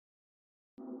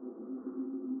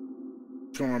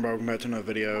going on, bro? Welcome back to another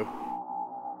video.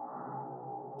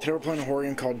 Today we're playing a horror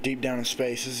game called Deep Down in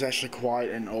Space. This is actually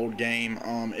quite an old game.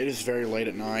 It is very late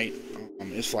at night.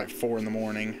 It's like 4 in the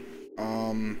morning.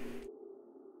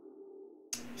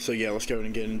 So yeah, let's go ahead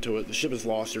and get into it. The ship is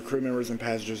lost. Your crew members and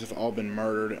passengers have all been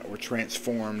murdered or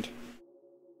transformed.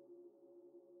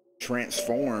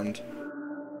 Transformed?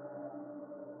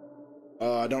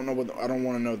 I don't want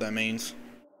to know what that means.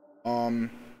 And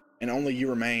only you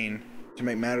remain. To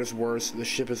make matters worse, the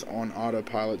ship is on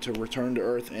autopilot to return to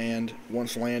Earth and,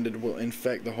 once landed, will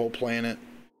infect the whole planet.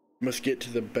 You must get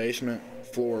to the basement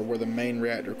floor where the main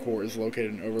reactor core is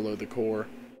located and overload the core.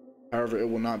 However, it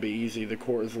will not be easy. The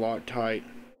core is locked tight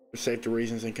for safety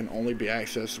reasons and can only be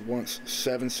accessed once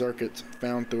 7 circuits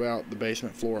found throughout the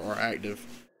basement floor are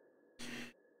active.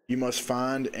 You must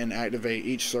find and activate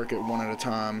each circuit one at a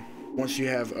time. Once you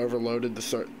have overloaded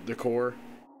the core,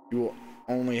 you will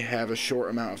only have a short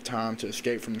amount of time to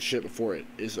escape from the ship before it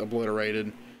is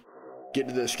obliterated. Get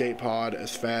to the escape pod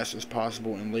as fast as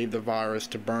possible and leave the virus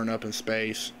to burn up in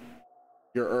space.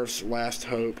 Your Earth's last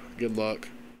hope. Good luck.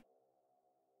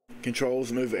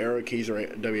 Controls, move arrow keys or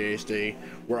WASD.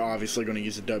 We're obviously going to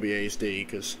use the WASD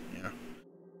because, yeah.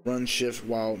 Run shift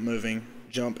while moving.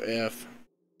 Jump F.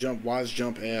 Why is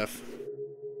jump F?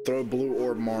 Throw blue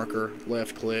orb marker,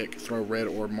 left click. Throw red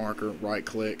orb marker, right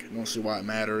click. Don't see why it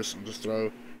matters. I'll just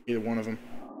throw either one of them.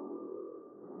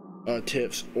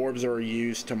 Tips. Orbs are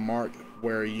used to mark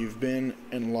where you've been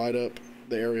and light up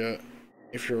the area.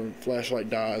 If your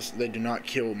flashlight dies, they do not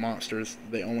kill monsters.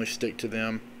 They only stick to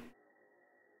them.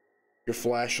 Your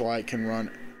flashlight can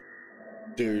run...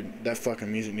 Dude, that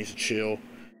fucking music needs to chill.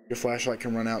 Your flashlight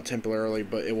can run out temporarily,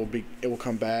 but it will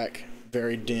come back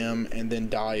very dim and then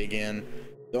die again.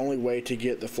 The only way to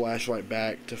get the flashlight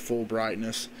back to full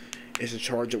brightness is to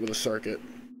charge it with a circuit.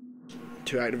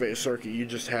 To activate a circuit, you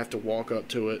just have to walk up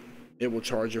to it. It will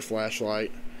charge your flashlight.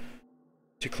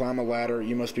 To climb a ladder,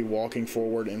 you must be walking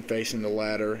forward and facing the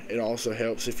ladder. It also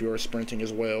helps if you are sprinting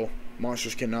as well.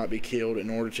 Monsters cannot be killed. In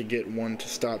order to get one to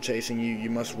stop chasing you, you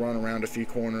must run around a few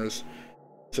corners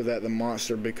so that the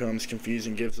monster becomes confused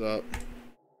and gives up.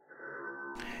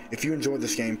 If you enjoyed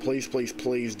this game,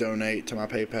 please donate to my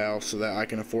PayPal so that I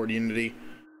can afford Unity.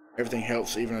 Everything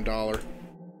helps, even $1.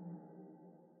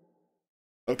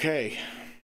 Okay.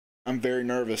 I'm very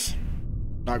nervous.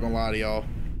 Not gonna lie to y'all.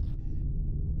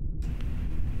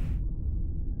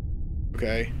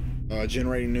 Okay.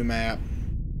 Generating new map.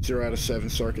 0 out of 7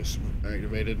 circuits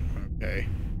activated. Okay.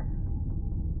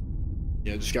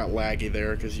 Yeah, just got laggy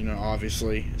there because, you know,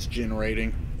 obviously it's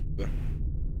generating.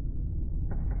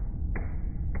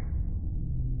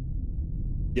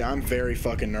 Yeah, I'm very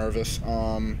fucking nervous.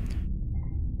 I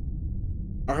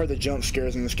heard the jump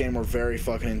scares in this game were very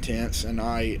fucking intense, and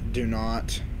I do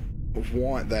not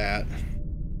want that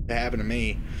to happen to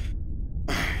me.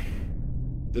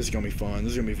 This is gonna be fun.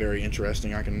 This is gonna be very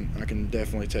interesting. I can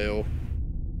definitely tell.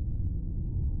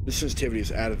 This sensitivity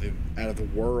is out of the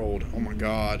world. Oh my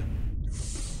god.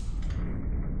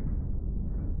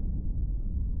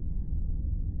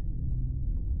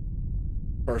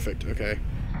 Perfect. Okay.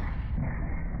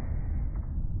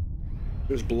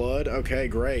 There's blood. Okay,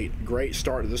 great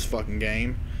start to this fucking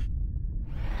game.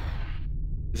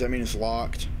 Does that mean it's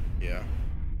locked? Yeah.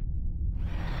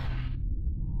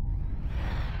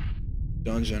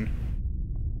 Dungeon.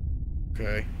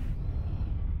 Okay.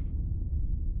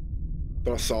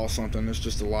 Thought I saw something. It's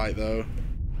just a light though.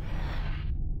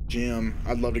 Gym.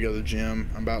 I'd love to go to the gym.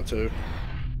 I'm about to.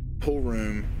 Pool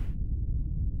room.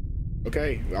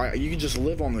 Okay, you can just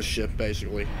live on this ship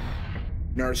basically.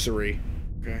 Nursery.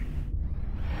 Okay.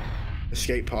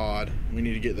 Escape pod. We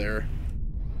need to get there.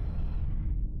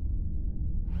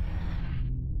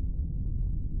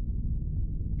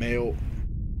 Mail.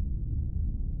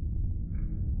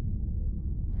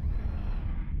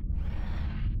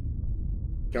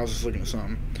 I was just looking at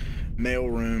something. Mail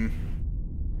room.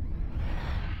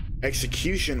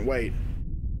 Execution. Wait.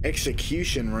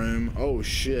 Execution room. Oh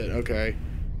shit. Okay.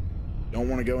 Don't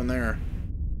want to go in there.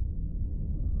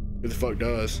 Who the fuck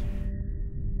does?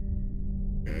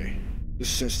 Okay. This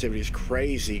sensitivity is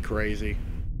crazy.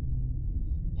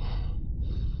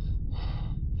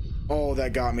 Oh,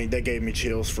 that got me. That gave me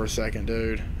chills for a second,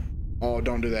 dude. Oh,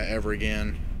 don't do that ever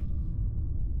again.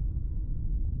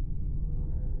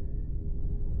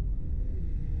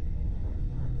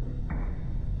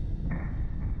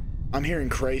 I'm hearing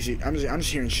crazy. I'm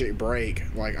just hearing shit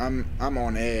break. Like I'm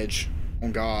on edge.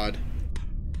 On God.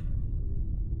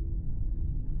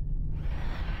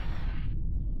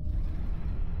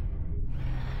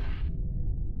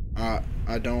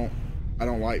 I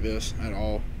don't like this at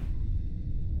all.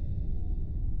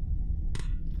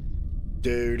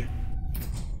 Dude.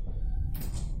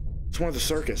 It's one of the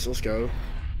circuits. Let's go.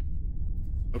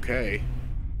 Okay.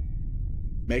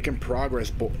 Making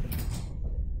progress,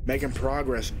 Making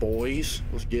progress, boys.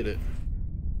 Let's get it.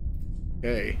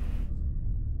 Okay.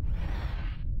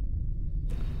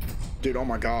 Dude, oh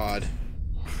my god.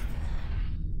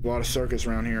 A lot of circuits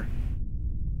around here.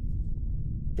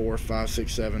 4, 5,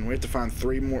 6, 7. We have to find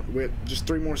 3 more. Just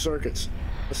 3 more circuits.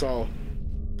 That's all.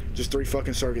 Just 3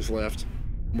 fucking circuits left.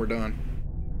 And we're done.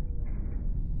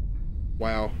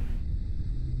 Wow.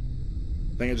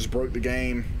 I think I just broke the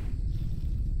game.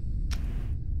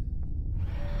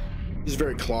 This is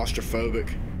very claustrophobic.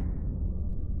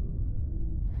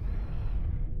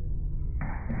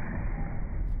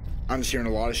 I'm just hearing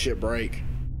a lot of shit break.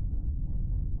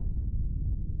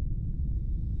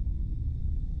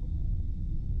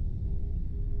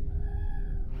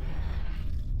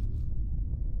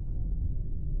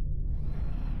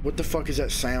 What the fuck is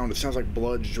that sound? It sounds like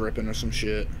blood's dripping or some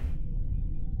shit.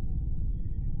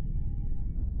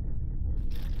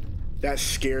 That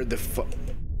scared the fuck.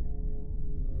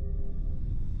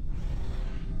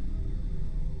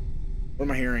 What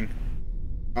am I hearing?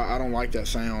 I don't like that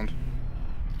sound.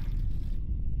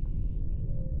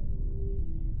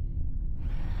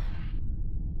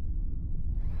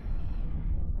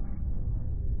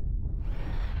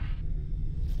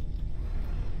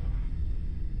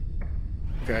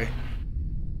 Okay.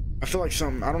 I feel like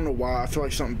something, I don't know why, I feel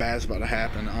like something bad's about to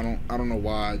happen. I don't know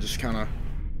why, just kind of.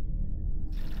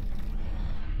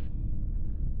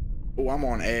 Oh, I'm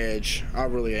on edge. I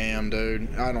really am,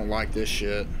 dude. I don't like this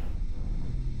shit.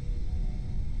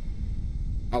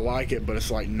 I like it, but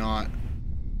it's like not.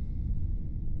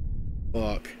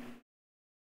 Fuck.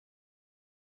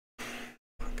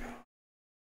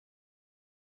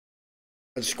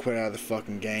 I just quit out of the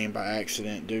fucking game by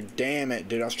accident, dude. Damn it,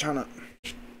 dude. I was trying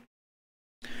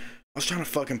to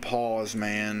fucking pause,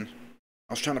 man.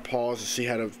 I was trying to pause to see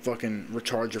how to fucking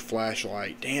recharge your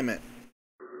flashlight. Damn it.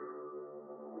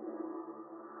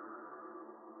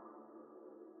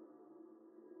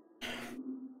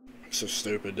 I'm so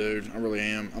stupid, dude. I really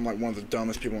am. I'm like one of the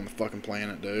dumbest people on the fucking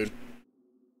planet, dude.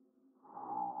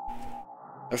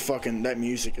 That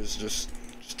music is just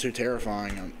too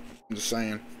terrifying. I'm just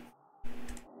saying.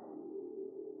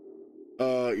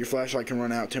 Your flashlight can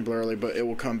run out temporarily, but it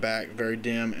will come back very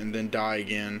dim and then die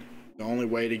again. The only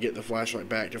way to get the flashlight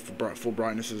back to full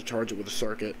brightness is to charge it with a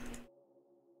circuit.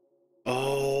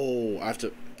 Oh, I have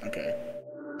to. Okay.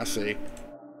 I see.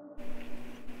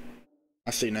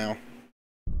 I see now.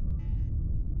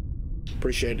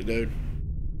 Appreciate it, dude.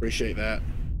 Appreciate that.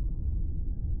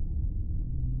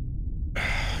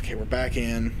 Okay, we're back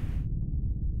in.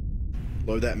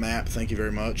 Load that map. Thank you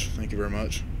very much. Thank you very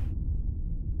much.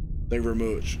 Thank you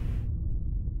very much.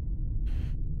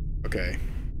 Okay.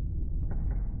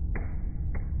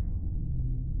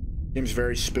 Seems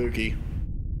very spooky.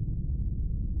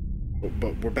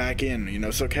 But we're back in, you know,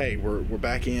 it's okay. We're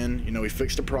back in. You know, we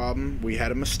fixed the problem. We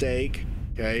had a mistake,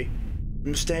 okay?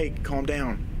 Mistake. Calm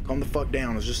down. Calm the fuck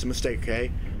down. It's just a mistake, okay?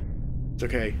 It's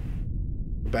okay.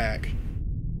 We're back.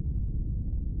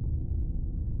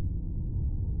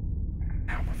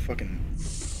 Ow, my fucking...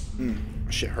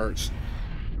 my shit hurts.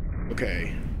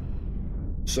 Okay.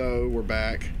 So, we're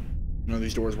back. None of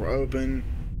these doors were open.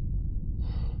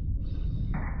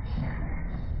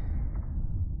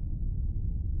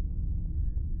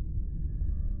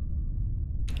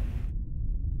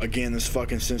 Again, this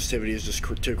fucking sensitivity is just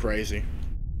too crazy.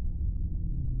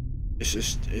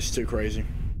 It's too crazy.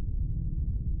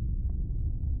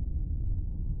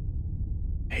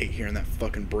 I hate hearing that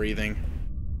fucking breathing.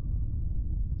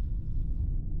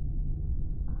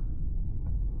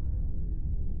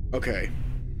 Okay.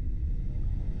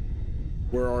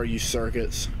 Where are you,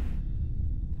 circuits?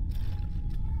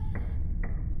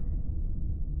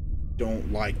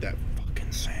 Don't like that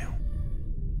fucking sound.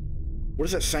 What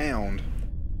is that sound?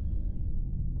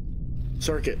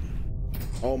 Circuit.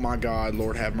 Oh my God,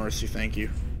 Lord have mercy, thank you.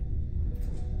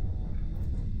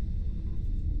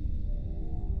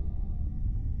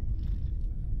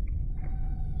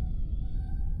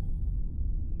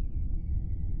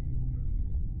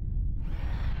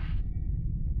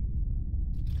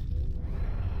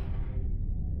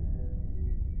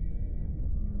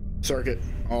 Circuit.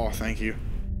 Oh, thank you.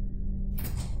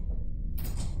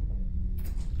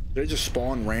 Did it just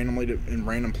spawn randomly in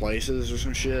random places or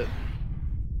some shit?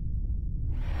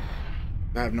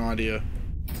 I have no idea.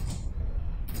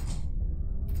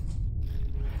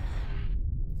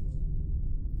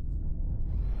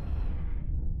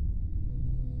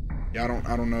 Yeah,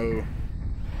 I don't know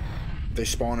if they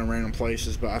spawn in random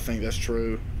places, but I think that's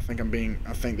true. I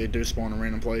think they do spawn in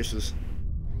random places.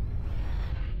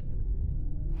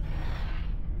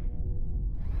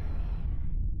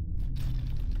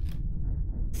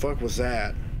 fuck was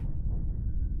that?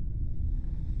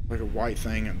 Like a white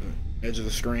thing at the edge of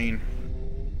the screen.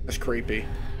 That's creepy.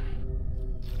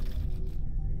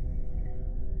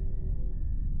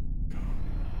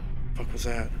 Fuck was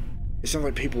that? It sounds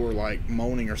like people were like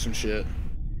moaning or some shit.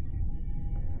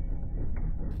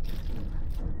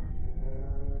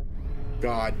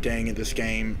 God dang it, this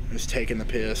game is taking the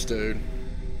piss, dude.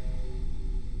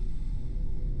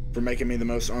 For making me the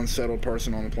most unsettled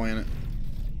person on the planet.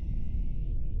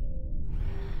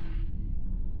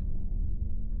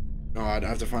 God, I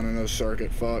have to find another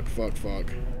circuit. Fuck, fuck,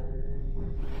 fuck.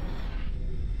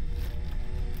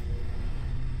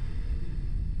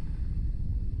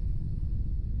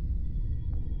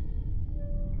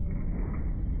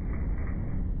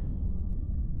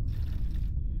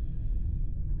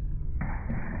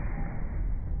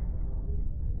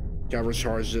 I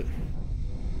recharged it.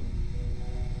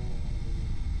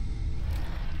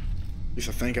 At least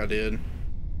I think I did.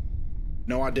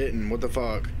 No, I didn't. What the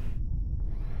fuck?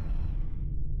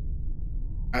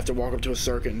 I have to walk up to a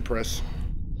circuit and press.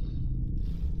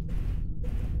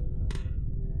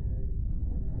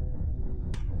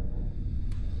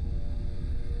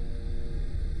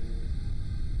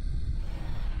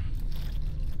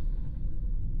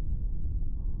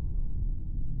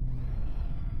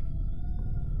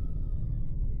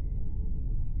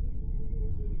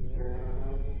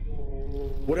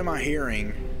 What am I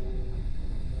hearing?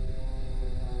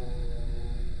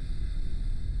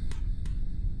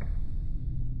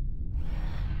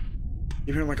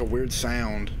 You're hearing like a weird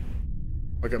sound.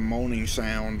 Like a moaning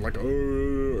sound. Like,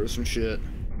 oh, or some shit.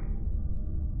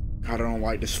 God, I don't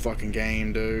like this fucking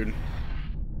game, dude.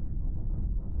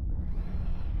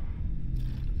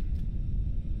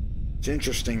 It's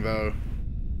interesting, though.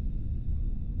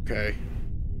 Okay.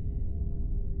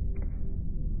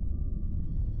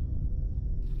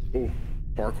 Ooh,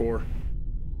 parkour.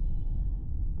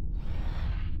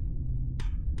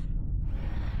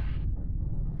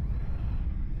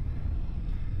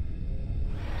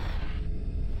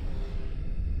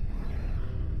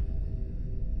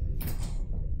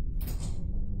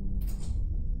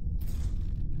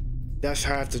 That's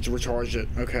how I have to recharge it.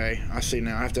 Okay, I see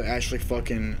now. I have to actually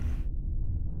fucking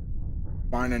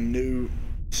find a new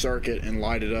circuit and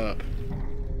light it up.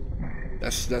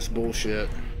 That's bullshit.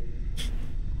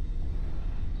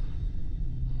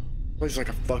 It's like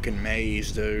a fucking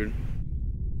maze, dude.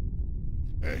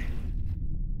 Okay.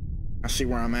 I see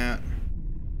where I'm at.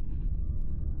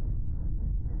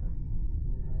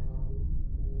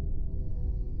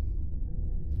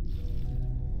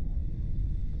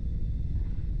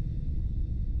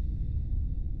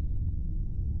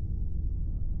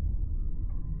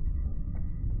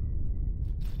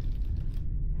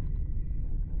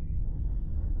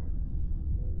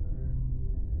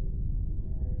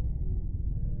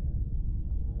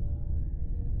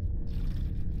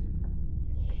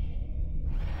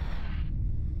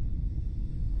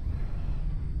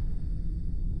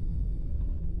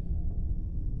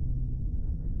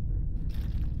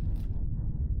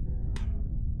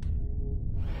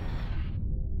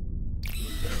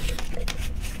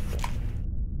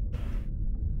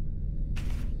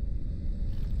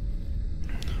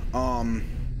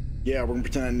 Yeah, we're gonna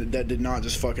pretend that did not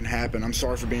just fucking happen. I'm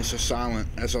sorry for being so silent.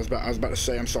 As I was about to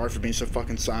say, I'm sorry for being so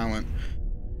fucking silent.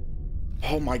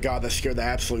 Oh my god, that scared the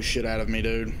absolute shit out of me,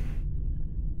 dude.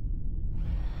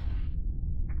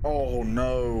 Oh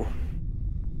no.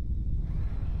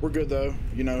 We're good though,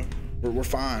 you know. We're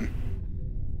fine.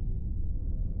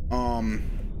 I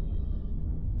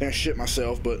think I shit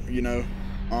myself, but you know,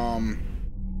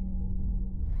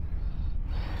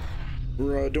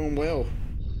 we're doing well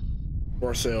for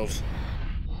ourselves.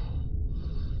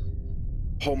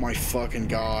 Oh my fucking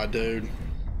god, dude.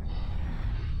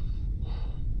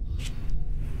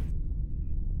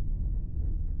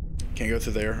 Can't go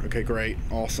through there. Okay, great.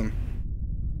 Awesome.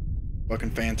 Fucking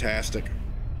fantastic.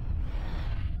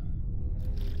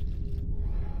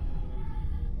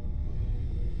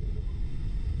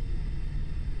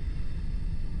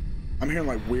 I'm hearing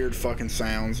like weird fucking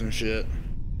sounds and shit.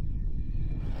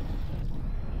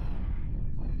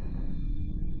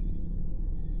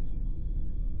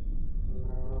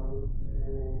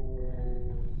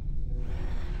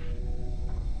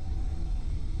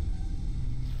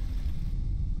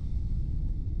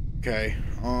 Okay,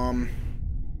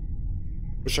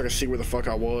 wish I could see where the fuck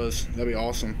I was. That'd be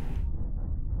awesome.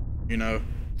 You know.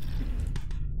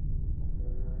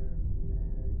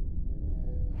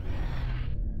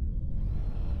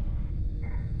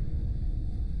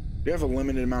 Do you have a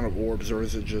limited amount of orbs, or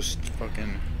is it just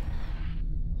fucking...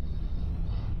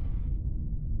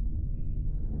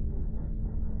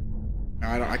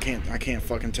 I can't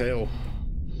fucking tell.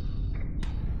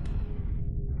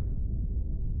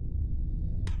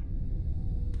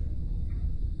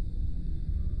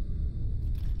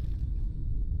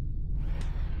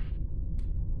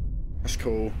 That's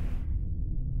cool.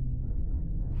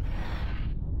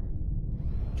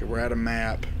 Okay, we're at a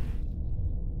map.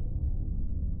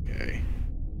 Okay.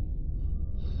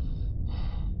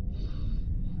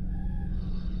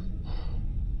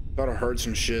 Thought I heard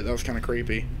some shit. That was kind of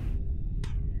creepy.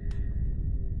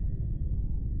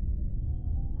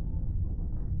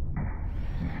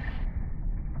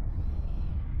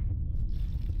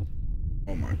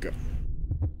 Oh my god.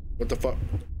 What the fuck?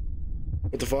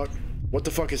 What the fuck? What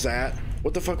the fuck is that?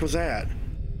 What the fuck was that?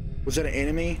 Was that an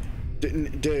enemy?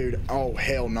 Dude, oh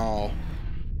hell no.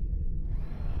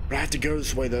 But I have to go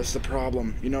this way, that's the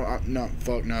problem. You know, no,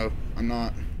 fuck no. I'm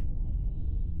not.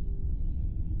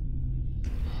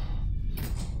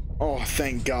 Oh,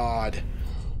 thank God.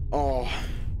 Oh.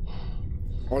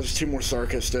 Oh, there's 2 more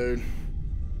circuits, dude.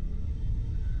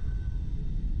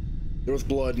 There was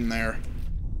blood in there.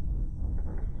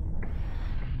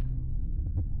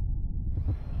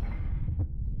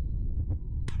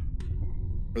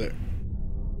 Over there.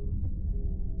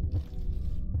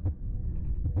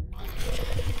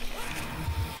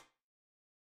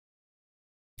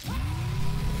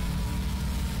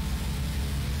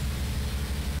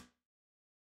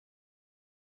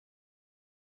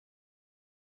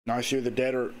 Nice, you're either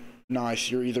dead or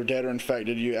nice. You're either dead or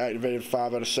infected. You activated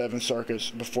 5 out of 7 circuits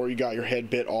before you got your head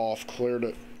bit off. Cleared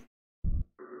it.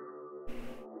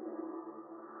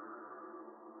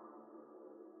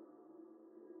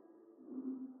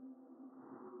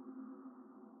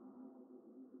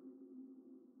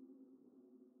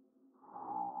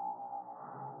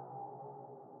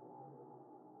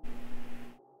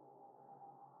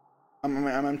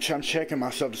 I'm checking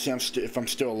myself to see if I'm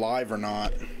still alive or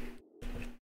not.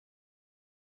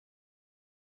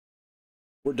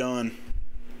 We're done.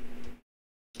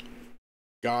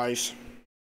 Guys.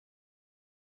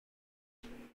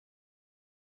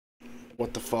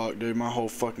 What the fuck, dude? My whole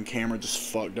fucking camera just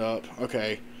fucked up.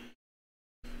 Okay.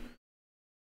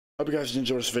 Hope you guys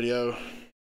enjoyed this video.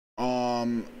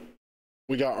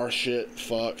 We got our shit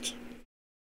fucked.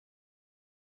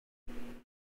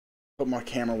 Hope my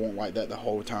camera won't like that the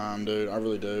whole time, dude. I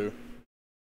really do.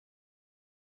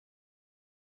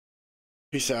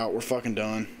 Peace out. We're fucking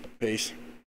done. Peace.